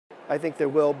I think there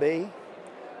will be.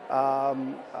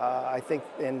 I think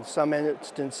in some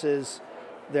instances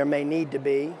there may need to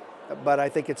be, but I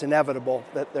think it's inevitable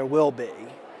that there will be.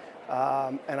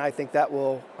 And I think that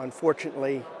will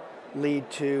unfortunately lead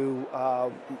to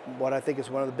what I think is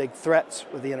one of the big threats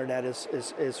with the internet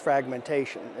is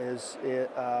fragmentation.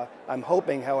 I'm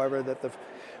hoping, however, that the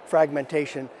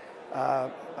fragmentation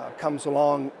comes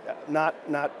along not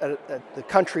at the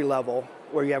country level,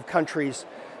 where you have countries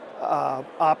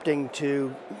opting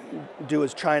to do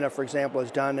as China, for example,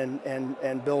 has done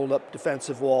and build up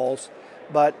defensive walls,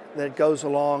 but that it goes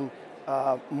along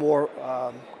more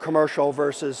commercial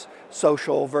versus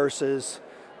social versus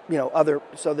other,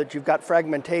 so that you've got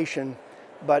fragmentation,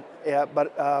 but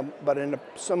in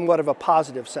somewhat of a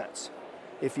positive sense,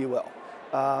 if you will.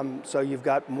 So you've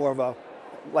got more of a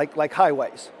like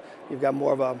highways. You've got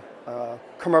more of a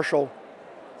commercial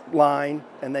line,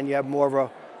 and then you have more of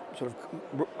a sort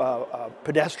of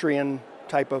pedestrian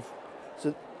type of,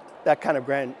 so that kind of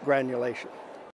granulation.